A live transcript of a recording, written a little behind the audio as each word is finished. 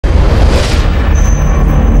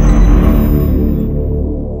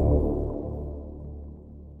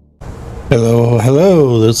Hello,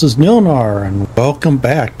 hello, this is Nilnar, and welcome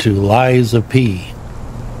back to Lies of P.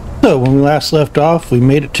 So, when we last left off, we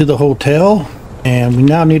made it to the hotel, and we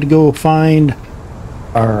now need to go find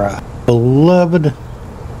our beloved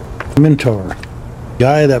mentor, the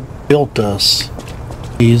guy that built us.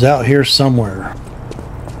 He's out here somewhere.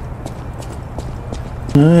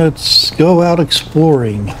 Let's go out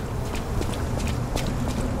exploring.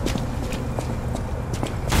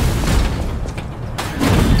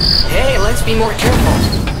 Let's be more careful.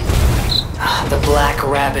 The Black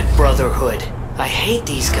Rabbit Brotherhood. I hate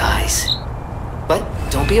these guys. But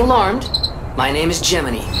don't be alarmed. My name is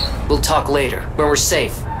Gemini. We'll talk later, when we're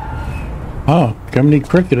safe. Oh, Gemini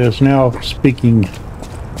Cricket is now speaking.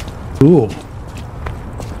 Cool.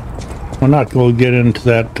 We're not going to get into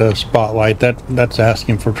that spotlight. That's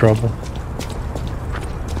asking for trouble.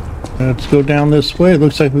 Let's go down this way. It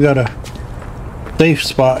looks like we got a safe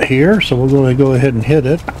spot here, so we're going to go ahead and hit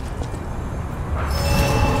it.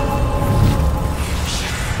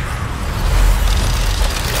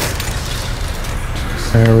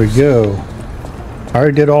 There we go. I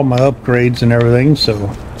already did all my upgrades and everything, so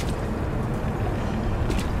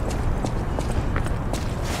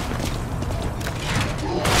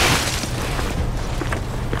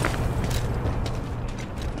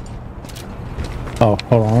oh,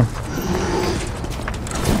 hold on.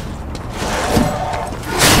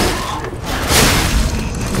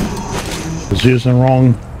 I was using the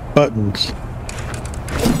wrong buttons.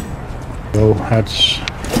 So that's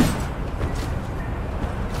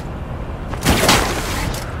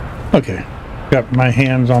okay. Got my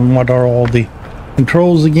hands on what are all the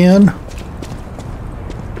controls again.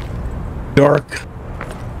 Dark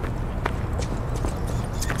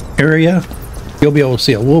area. You'll be able to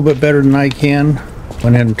see a little bit better than I can.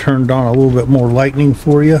 Went ahead and turned on a little bit more lightning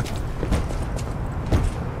for you.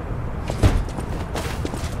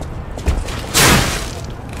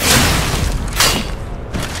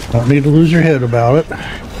 Don't need to lose your head about it.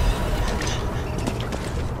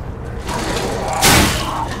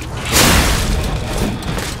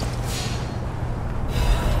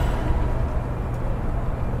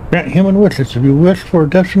 Grant human wishes. If you wish for a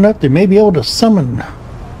death enough, they may be able to summon.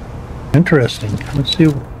 Interesting. Let's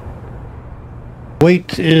see.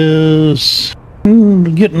 Weight is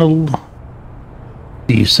getting a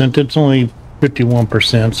decent. It's only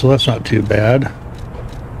 51%, so that's not too bad.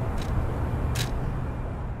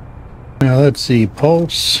 Now let's see.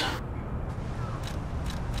 Pulse.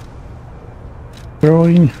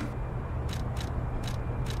 Growing.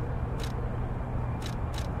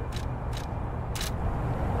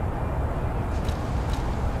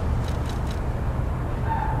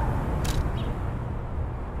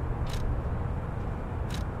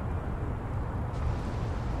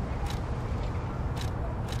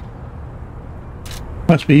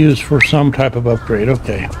 Must be used for some type of upgrade.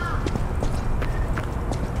 Okay.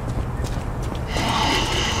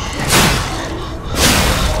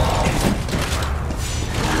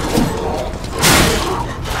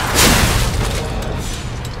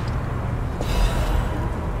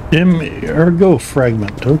 Ergo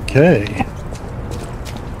fragment. Okay.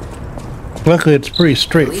 Luckily, it's pretty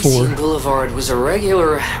straightforward. Elysion Boulevard was a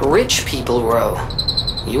regular rich people row.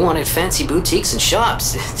 You wanted fancy boutiques and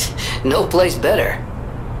shops. No place better.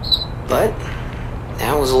 But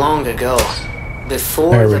that was long ago,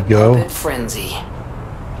 before the puppet frenzy.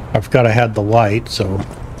 I forgot I had the light, so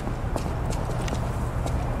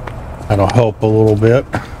that'll help a little bit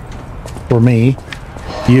for me.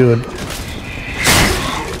 You would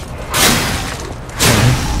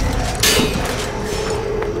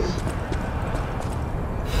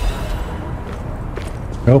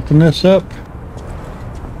open this up.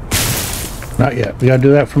 Not yet. We gotta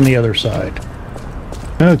do that from the other side.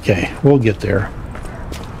 Okay, we'll get there.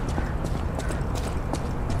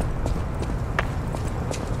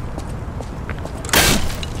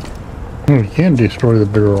 You can destroy the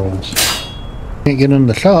barrels. Can't get in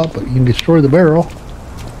the shop, but you can destroy the barrel.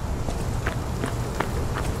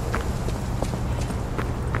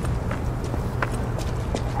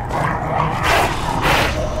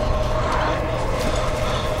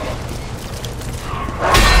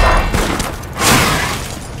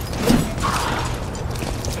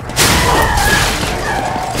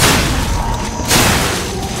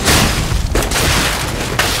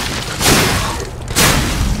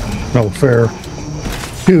 No fair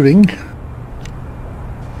shooting.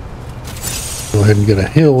 Go ahead and get a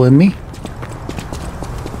hill in me.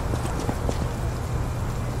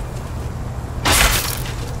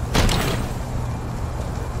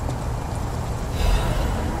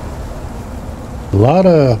 A lot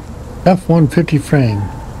of F-150 frame.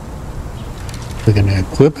 We're going to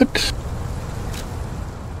equip it.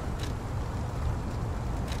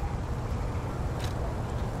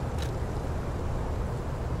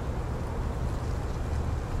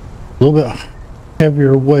 A little bit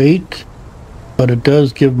heavier weight, but it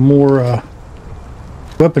does give more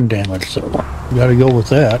weapon damage, so we gotta go with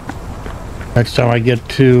that. Next time I get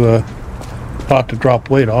to spot to drop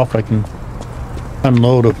weight off, I can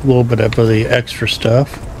unload a little bit of the extra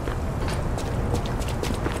stuff.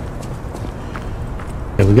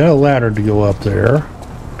 Okay, we got a ladder to go up there.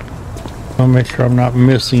 I'll make sure I'm not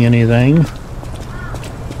missing anything.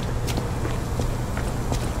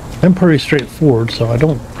 Been pretty straightforward, so I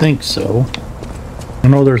don't think so. I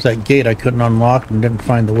know there's that gate I couldn't unlock and didn't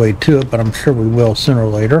find the way to it, but I'm sure we will sooner or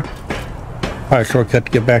later. Probably a shortcut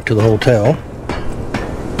to get back to the hotel.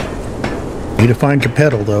 Need to find your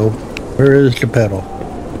pedal, though. Where is your pedal?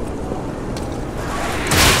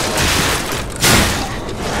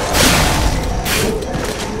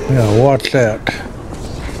 Yeah, watch that.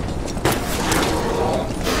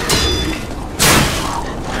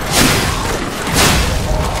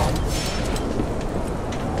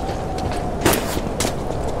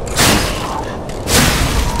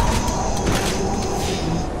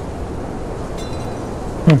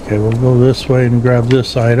 Okay, we'll go this way and grab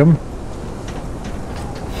this item.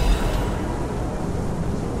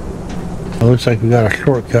 It looks like we got a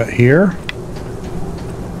shortcut here.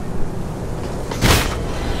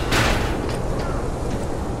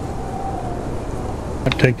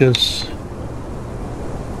 That'll take us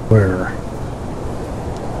where?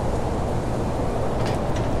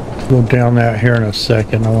 Go down that here in a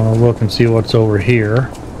second. I want to look and see what's over here.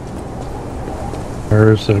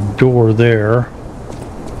 There's a door there.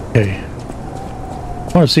 Okay,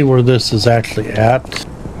 I want to see where this is actually at.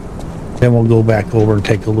 Then we'll go back over and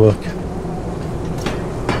take a look.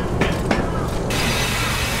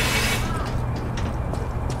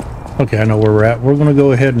 Okay, I know where we're at. We're going to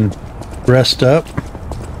go ahead and rest up.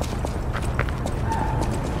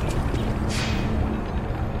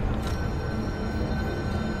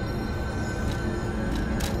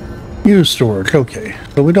 Use storage. Okay,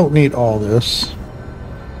 so we don't need all this.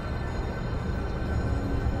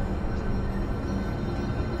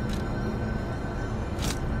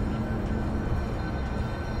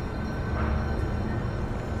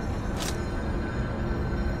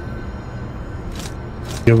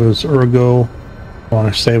 Give us ergo. I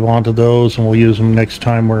want to save onto those and we'll use them next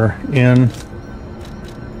time we're in.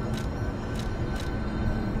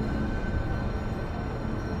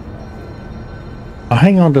 I'll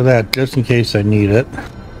hang on to that just in case I need it.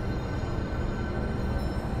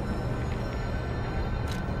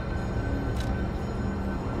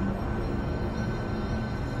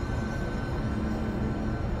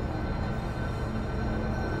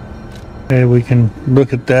 Okay, we can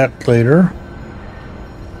look at that later.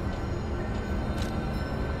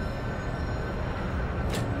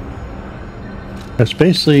 It's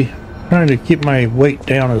basically trying to keep my weight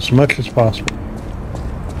down as much as possible.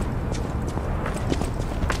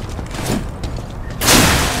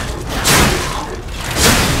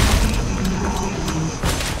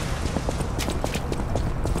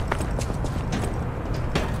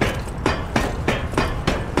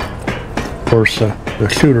 Of course, the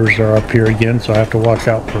shooters are up here again, so I have to watch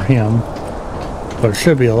out for him. But it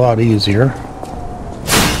should be a lot easier.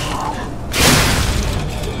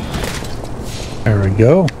 There we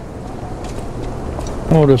go.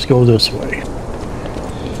 We'll just go this way.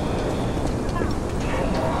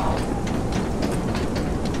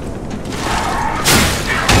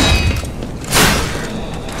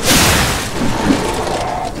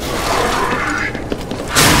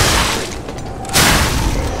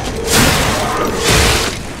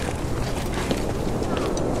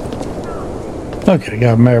 Okay,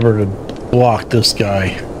 gotta remember to block this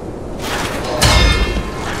guy.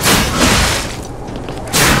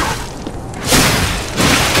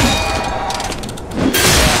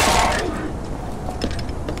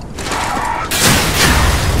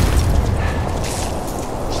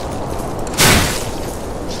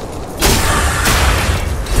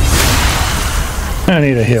 I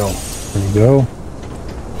need a hill. There you go.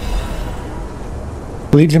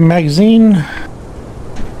 Legion magazine.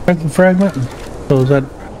 Second fragment. So is that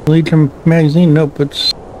Legion magazine? Nope,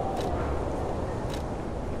 it's...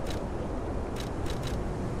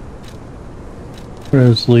 What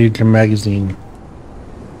is Legion magazine?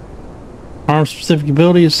 Arm specific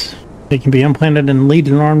abilities. They can be implanted in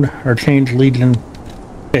Legion arm or change Legion.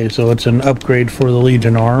 Okay, so it's an upgrade for the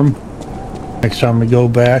Legion arm. Next time we go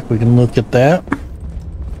back, we can look at that.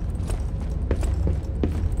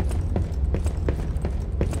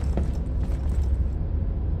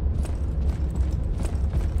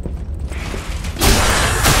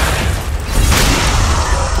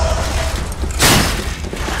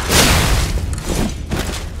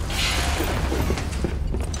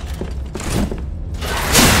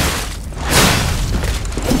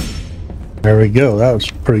 There we go. That was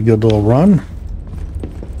a pretty good little run.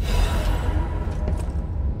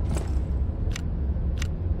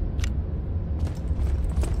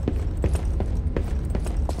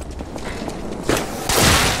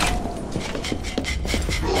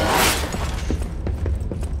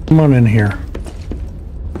 Come on in here.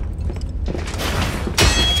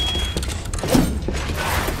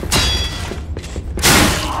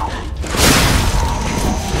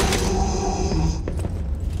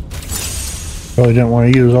 Probably didn't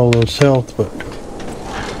want to use all those health, but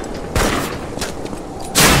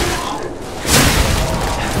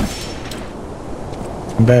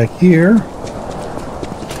back here.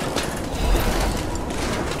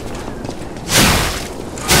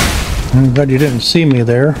 I'm glad you didn't see me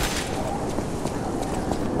there.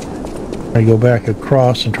 I go back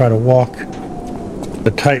across and try to walk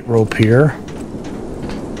the tightrope here.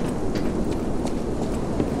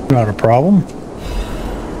 Not a problem.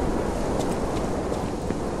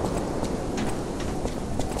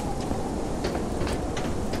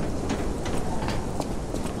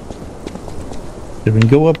 We can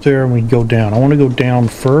go up there and we can go down. I want to go down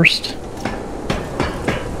first.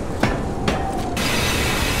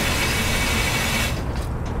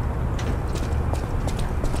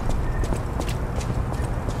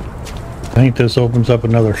 I think this opens up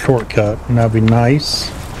another shortcut, and that'd be nice.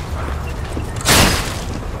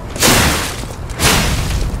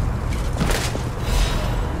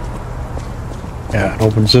 Yeah, it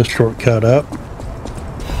opens this shortcut up.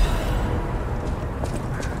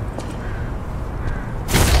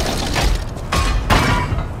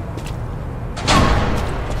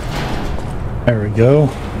 There we go.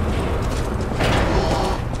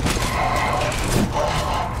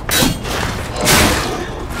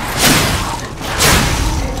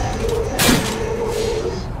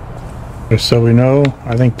 Just so we know,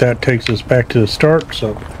 I think that takes us back to the start,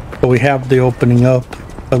 but we have the opening up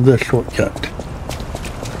of this shortcut.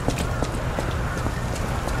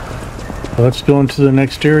 So let's go into the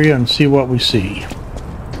next area and see what we see.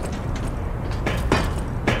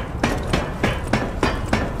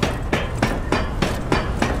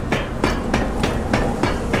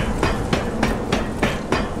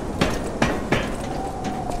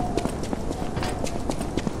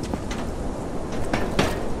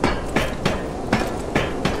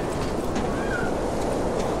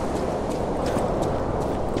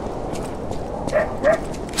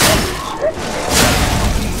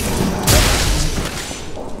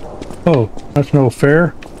 Oh, that's no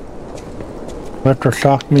fair.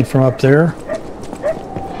 Electroshocked me from up there.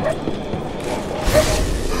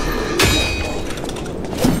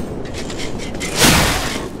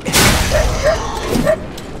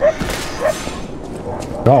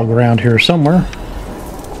 Dog around here somewhere.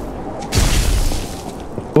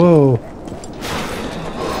 Whoa.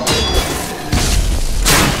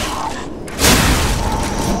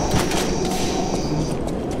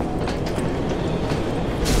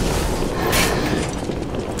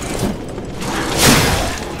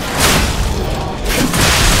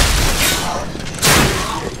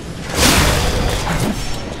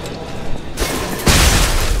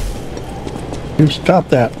 Stop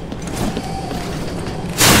that.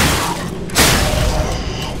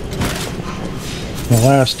 The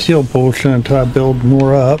last heal potion until I build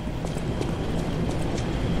more up.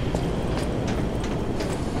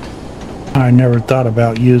 I never thought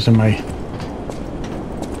about using my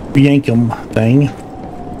yankum thing.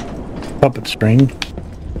 Puppet string.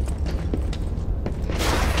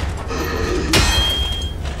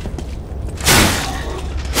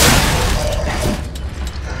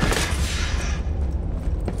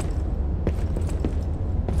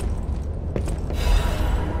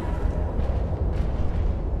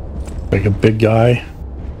 Like a big guy.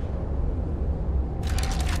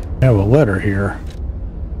 I have a letter here.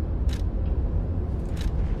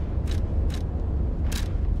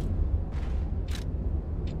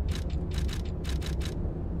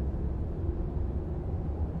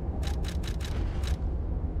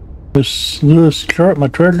 Lewis, start my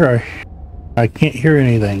treasure. I can't hear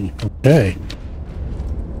anything. Okay.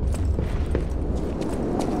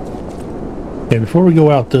 Okay, before we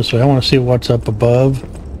go out this way, I want to see what's up above.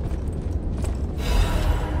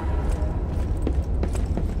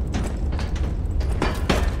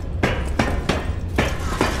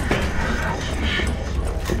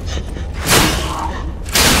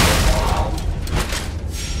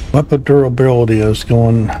 Weapon durability is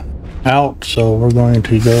going out, so we're going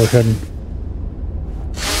to go ahead and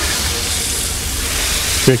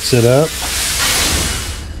fix it up.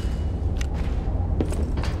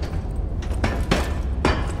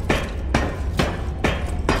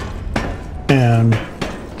 And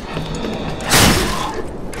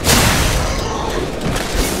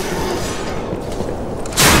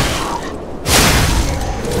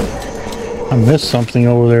I missed something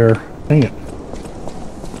over there. Dang it.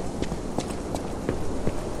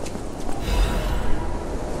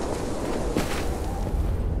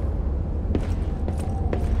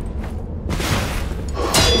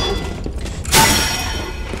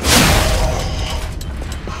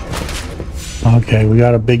 Okay, we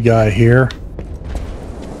got a big guy here.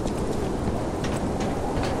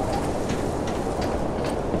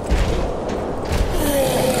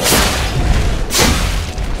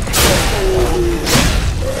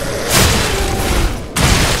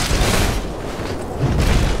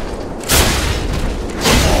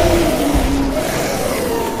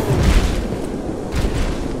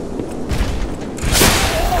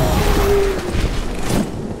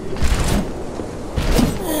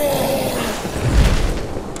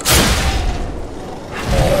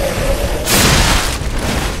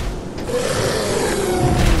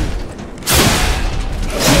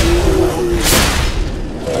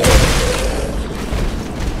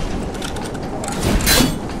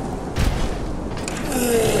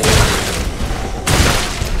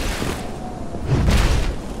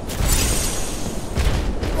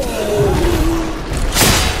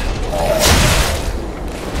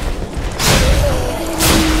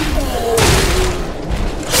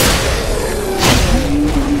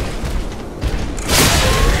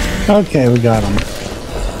 Okay, we got him.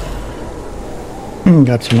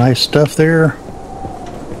 Got some nice stuff there.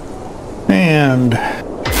 And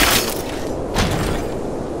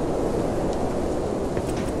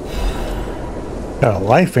got a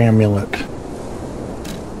life amulet.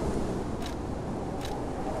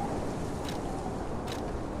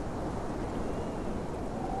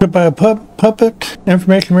 Put by a puppet,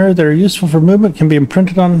 information mirror that are useful for movement can be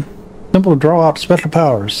imprinted on symbol to draw out special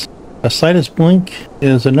powers. A sightless blink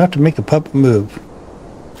is enough to make a puppet move.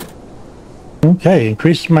 Okay,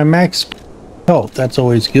 increases my max health. That's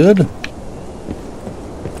always good.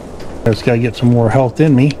 Just gotta get some more health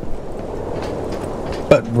in me.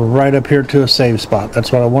 But we're right up here to a save spot.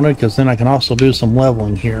 That's what I wanted, because then I can also do some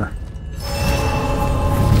leveling here.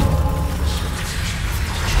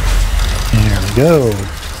 There we go.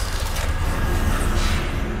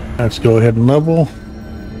 Let's go ahead and level.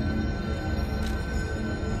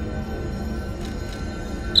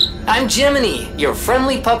 I'm Jiminy, your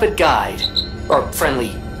friendly puppet guide. Or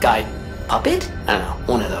friendly guide puppet? I don't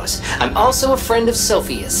know, one of those. I'm also a friend of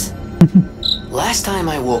Sophia's. Last time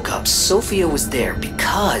I woke up, Sophia was there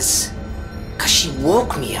because she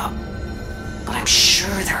woke me up. But I'm sure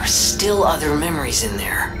there are still other memories in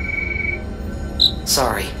there.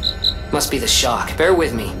 Sorry. Must be the shock. Bear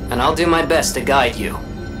with me, and I'll do my best to guide you.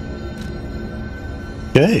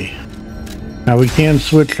 Okay. Now we can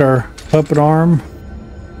switch our puppet arm.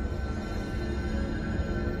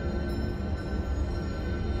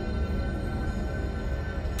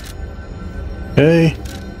 Okay.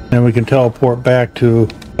 Then we can teleport back to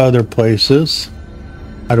other places.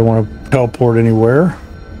 I don't want to teleport anywhere.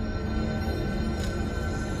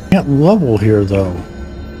 Can't level here though.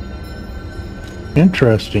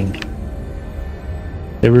 Interesting.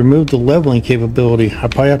 They removed the leveling capability. I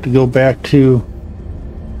probably have to go back to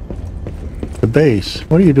the base.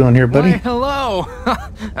 What are you doing here, buddy? Why, hello!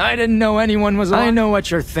 I didn't know anyone was I know what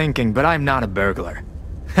you're thinking, but I'm not a burglar.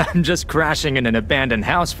 I'm just crashing in an abandoned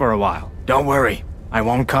house for a while. Don't worry, I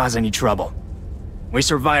won't cause any trouble. We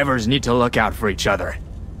survivors need to look out for each other.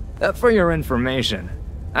 For your information,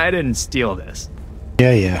 I didn't steal this.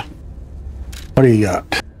 Yeah. What do you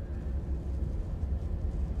got?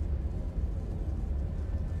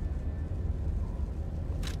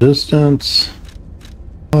 Distance.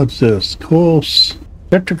 What's this? Cool.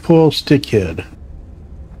 Vector coil stickhead.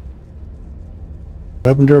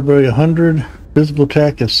 Weapon durability 100. Physical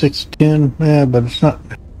attack is 610. Yeah, but it's not.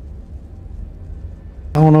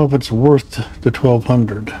 I don't know if it's worth the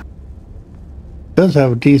 1200. It does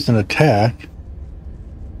have a decent attack.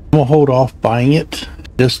 I'm gonna hold off buying it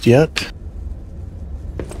just yet.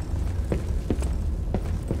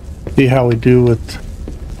 See how we do with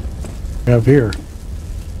what we have here.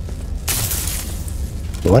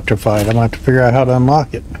 Electrified. I'm gonna have to figure out how to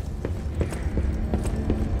unlock it.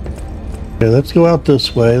 Okay, let's go out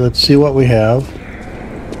this way. Let's see what we have.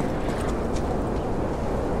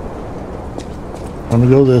 I'm gonna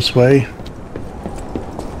go this way.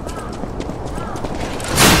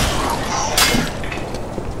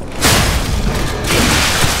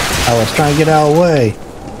 I was trying to get out of the way.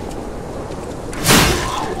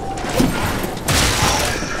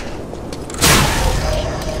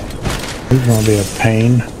 This is gonna be a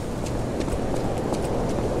pain.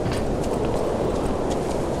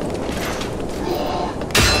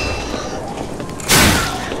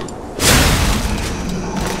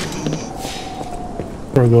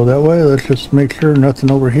 Before we go that way, let's just make sure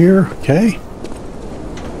nothing over here. Okay.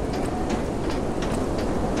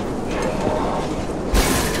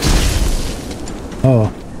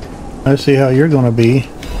 Oh, I see how you're going to be.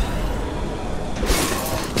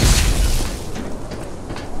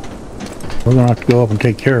 We're going to have to go up and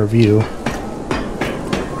take care of you.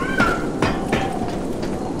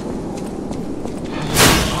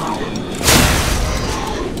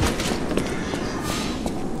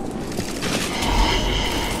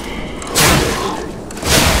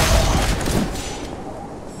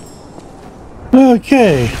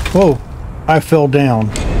 Okay. Whoa, I fell down.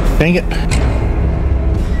 Dang it.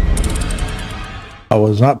 I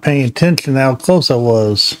was not paying attention to how close I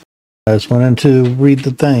was. I just went in to read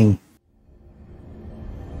the thing.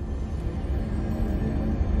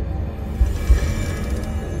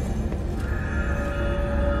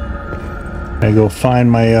 I go find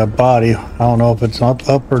my body. I don't know if it's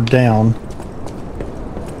up or down.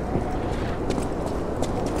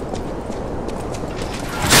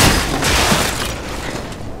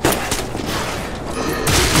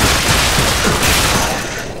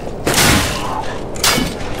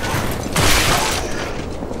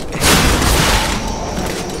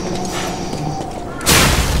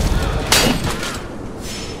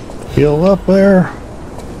 Heal up there.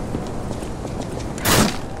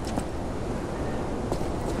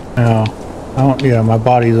 Now, I don't, yeah, my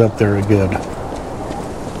body's up there good.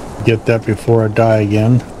 Get that before I die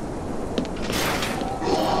again.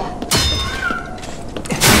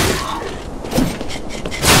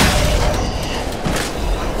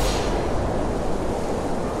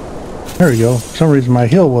 There we go. For some reason my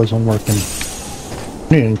heal wasn't working.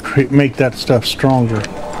 I need to make that stuff stronger.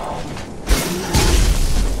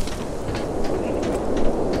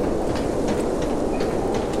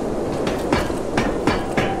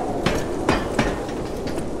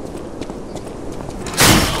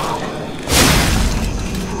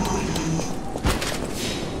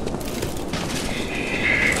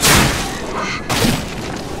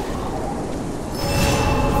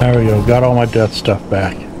 There we go, got all my death stuff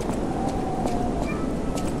back.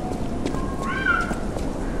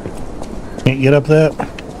 Can't get up that?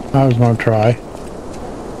 I was gonna try.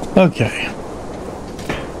 Okay.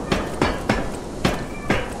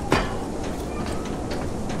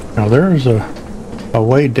 Now there's a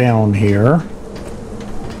way down here.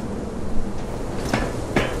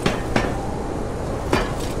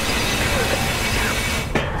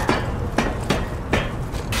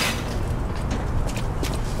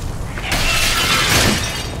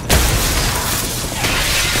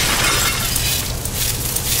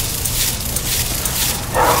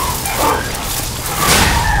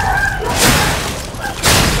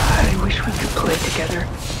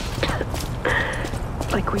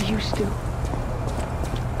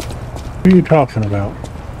 What are you talking about?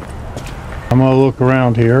 I'm gonna look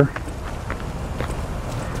around here.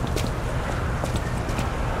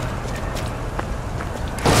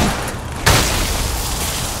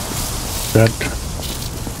 That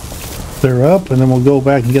clear up, and then we'll go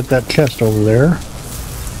back and get that chest over there.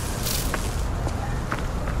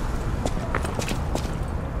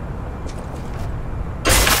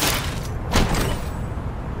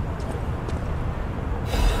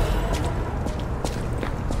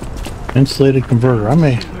 Insulated converter. I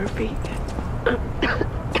may.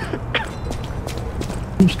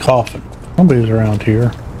 Who's coughing? Somebody's around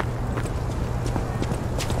here.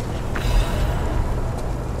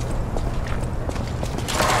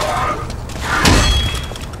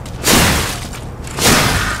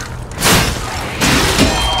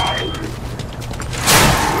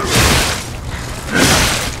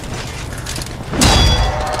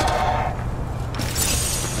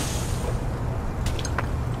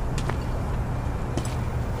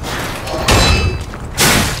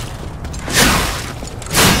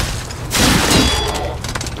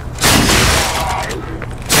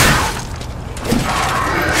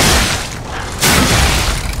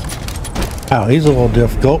 Wow, he's a little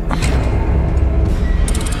difficult.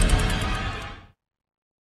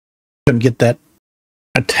 Couldn't get that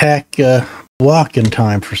attack block in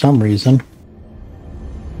time for some reason.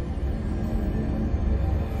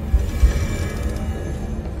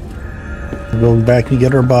 We'll go back and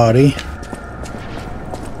get her body.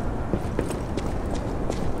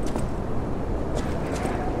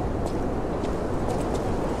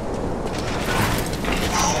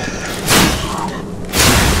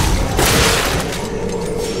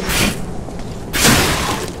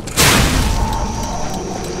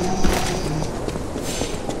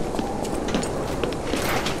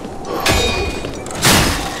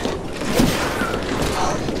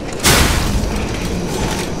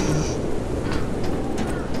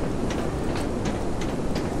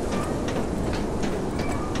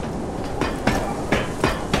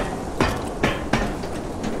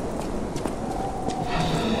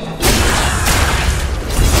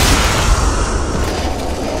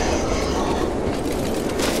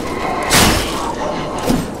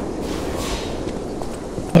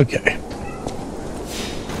 Okay.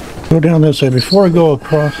 Go down this way before I go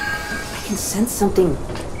across. I can sense something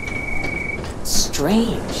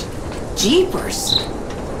strange. Jeepers!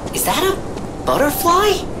 Is that a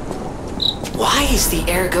butterfly? Why is the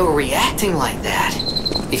ergo reacting like that?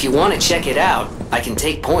 If you want to check it out, I can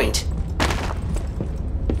take point.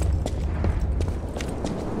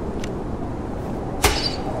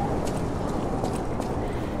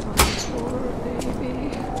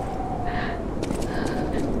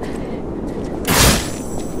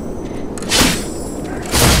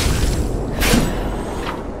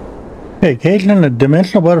 Okay, occasionally a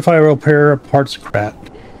dimensional butterfly will appear at parts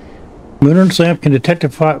cracked. Moon's lamp can detect a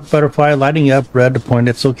butterfly lighting up red to point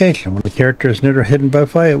its location. When the character is near a hidden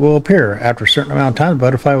butterfly, it will appear. After a certain amount of time, the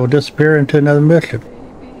butterfly will disappear into another mission.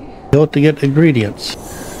 Kill it to get ingredients.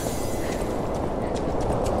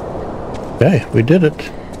 Okay, we did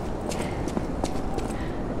it.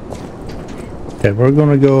 Okay, we're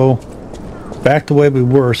going to go back the way we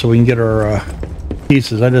were so we can get our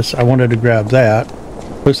pieces. I wanted to grab that.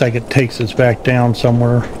 Looks like it takes us back down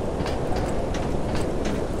somewhere.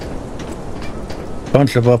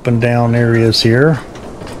 Bunch of up and down areas here.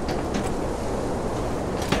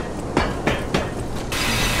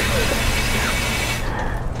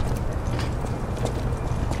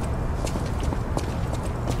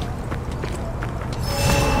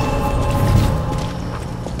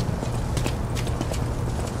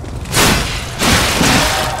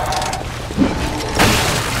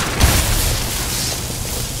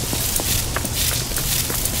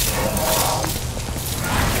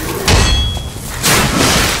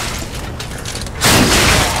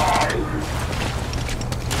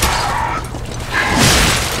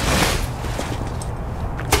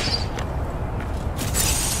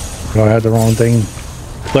 Oh, I had the wrong thing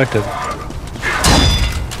selected.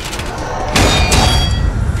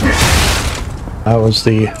 That was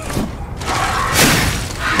the...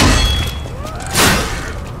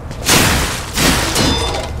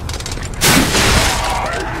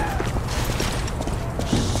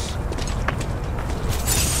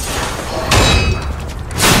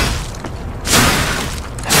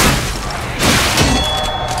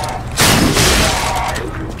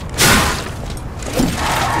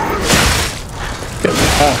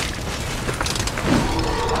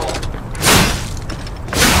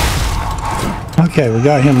 Okay, we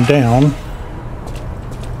got him down.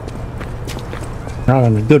 Not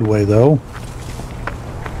in a good way, though.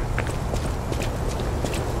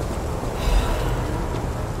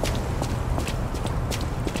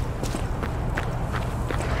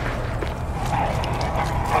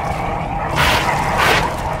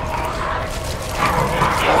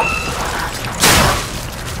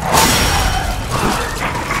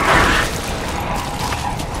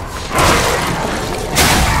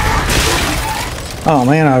 Oh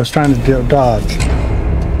man, I was trying to dodge.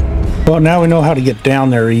 Well, now we know how to get down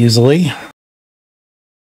there easily.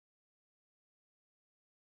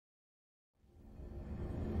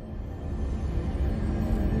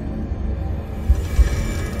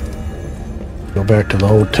 Go back to the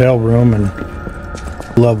hotel room and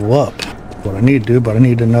level up. That's what I need to do, but I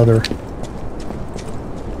need another...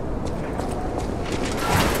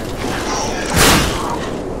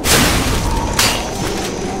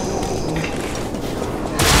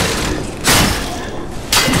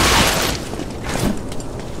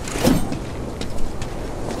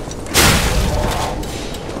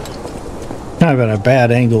 Kind of at a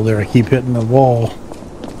bad angle there. I keep hitting the wall.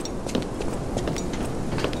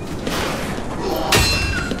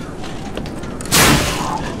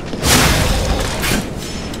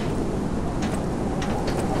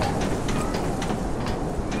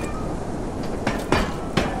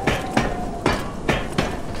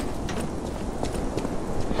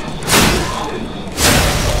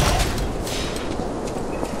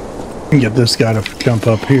 Get this guy to jump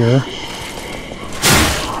up here.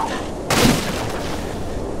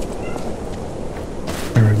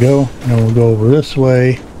 There we go. Now we'll go over this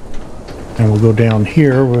way, and we'll go down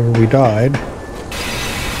here where we died.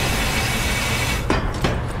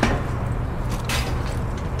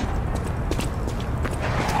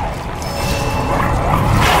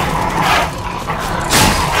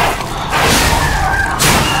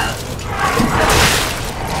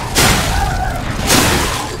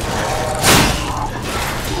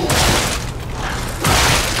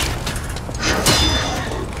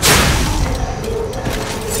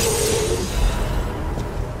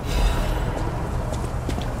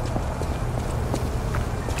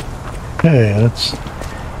 Okay, let's...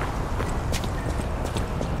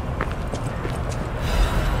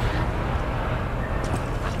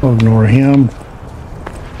 We'll ignore him.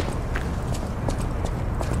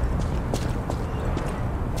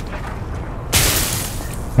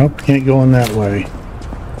 Nope, can't go in that way.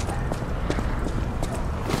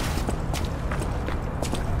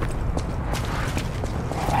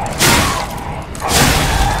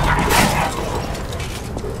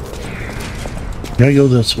 Gotta go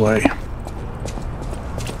this way.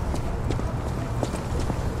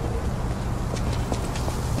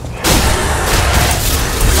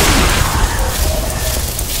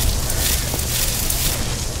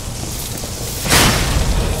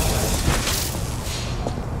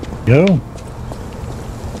 Go.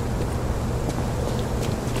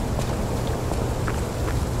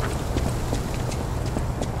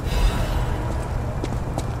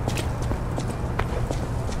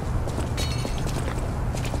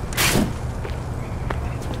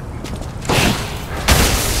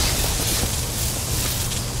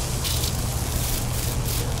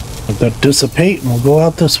 Let that dissipate and we'll go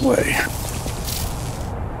out this way.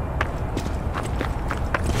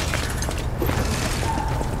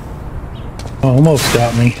 Almost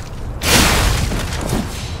got me.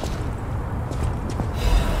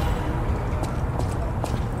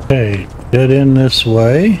 Okay, get in this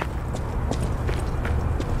way.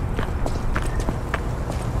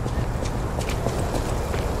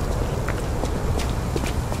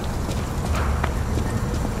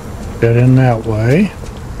 Get in that way.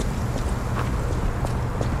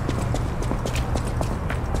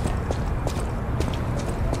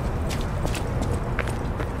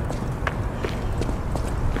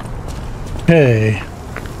 Okay,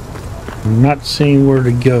 I'm not seeing where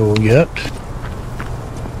to go yet.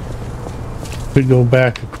 Could go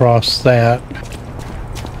back across that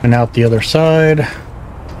and out the other side.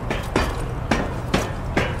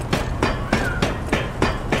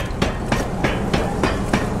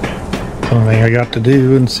 One thing I got to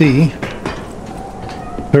do and see.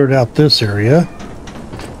 Cleared out this area.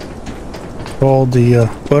 Called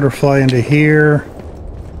the butterfly into here,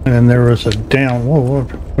 and then there was a down. Whoa,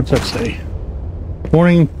 what's that say?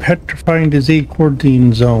 Warning, petrifying disease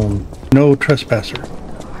quarantine zone. No trespasser.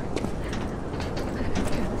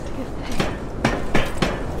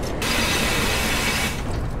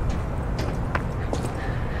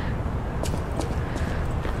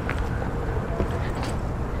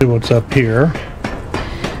 See what's up here.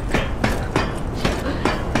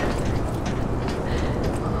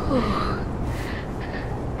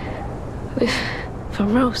 For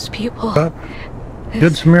most people.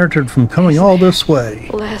 Good Samaritan from coming all this way.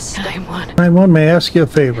 Last time one. 911, may I ask you a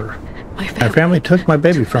favor? My family took my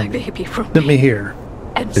baby from me. Sent me here.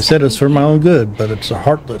 They said it's for my own good, but it's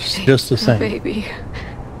heartless, just the same. Baby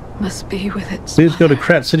must be with its Please go to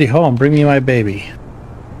Krat City Hall and bring me my baby.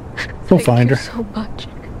 Go find her. So much.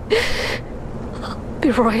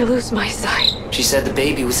 Before I lose my sight. She said the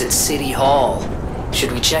baby was at City Hall.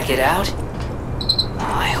 Should we check it out? Oh,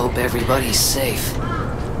 I hope everybody's safe.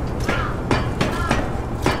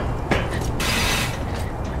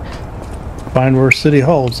 Find where City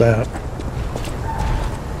Hall's at.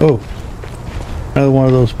 Oh, another one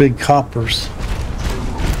of those big coppers.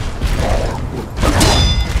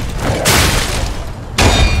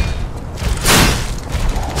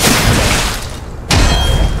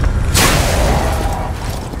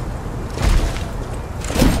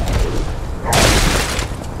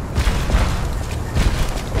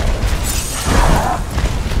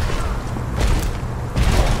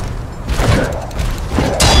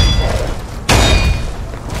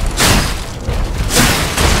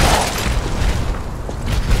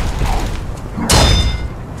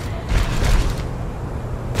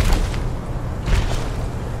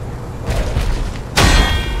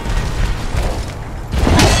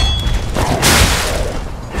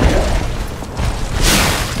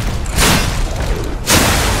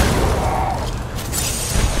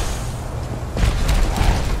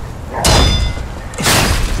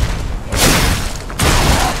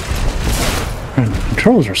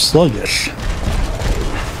 Controls are sluggish.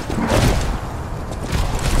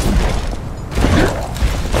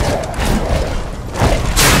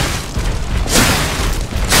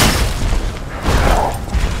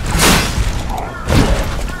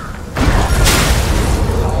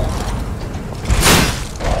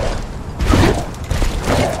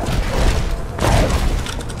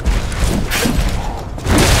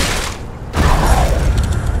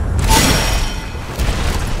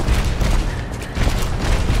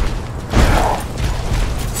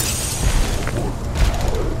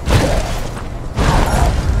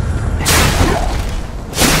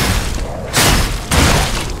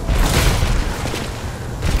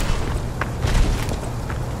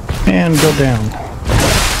 And go down.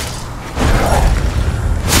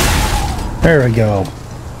 There we go.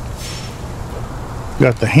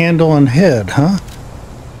 Got the handle and head, huh?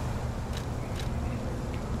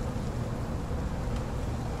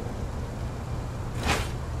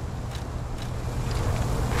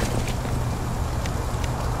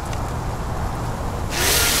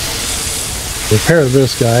 Repair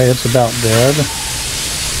this guy, it's about dead.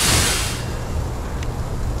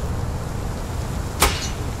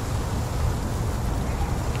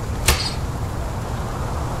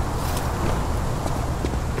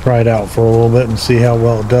 Try it out for a little bit and see how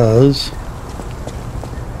well it does.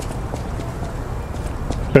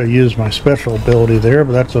 Should have used my special ability there,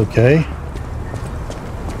 but that's okay.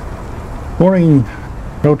 Warning,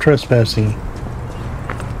 no trespassing.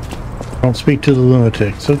 Don't speak to the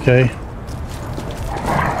lunatics, okay.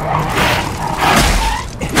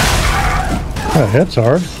 Oh, that's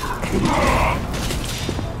hard.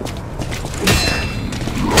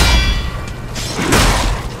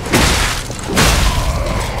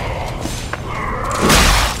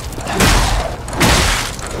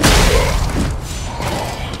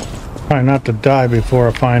 Try not to die before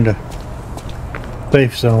I find a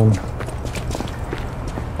safe zone.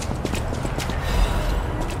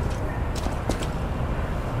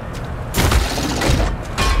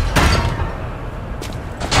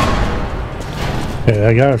 Okay,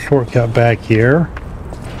 I got a shortcut back here.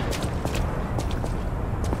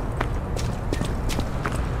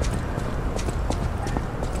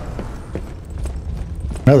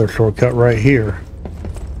 Another shortcut right here.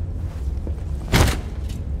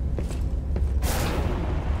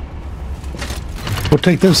 We'll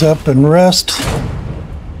take this up and rest.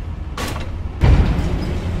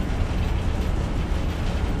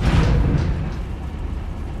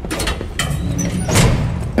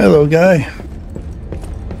 Hello, guy.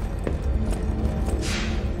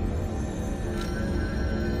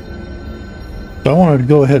 So I wanted to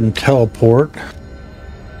go ahead and teleport.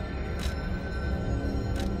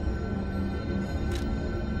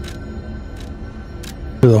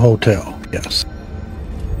 To the hotel, yes.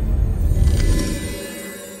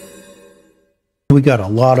 We got a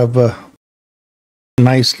lot of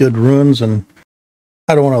nice, good ruins, and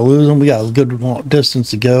I don't want to lose them. We got a good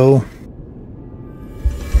distance to go.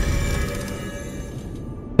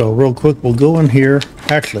 So real quick, we'll go in here.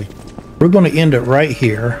 Actually, we're going to end it right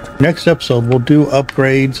here. Next episode, we'll do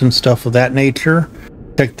upgrades and stuff of that nature.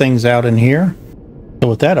 Check things out in here. So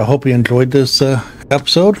with that, I hope you enjoyed this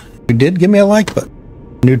episode. If you did, give me a like button.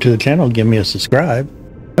 New to the channel, give me a subscribe.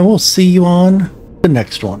 And we'll see you on the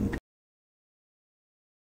next one.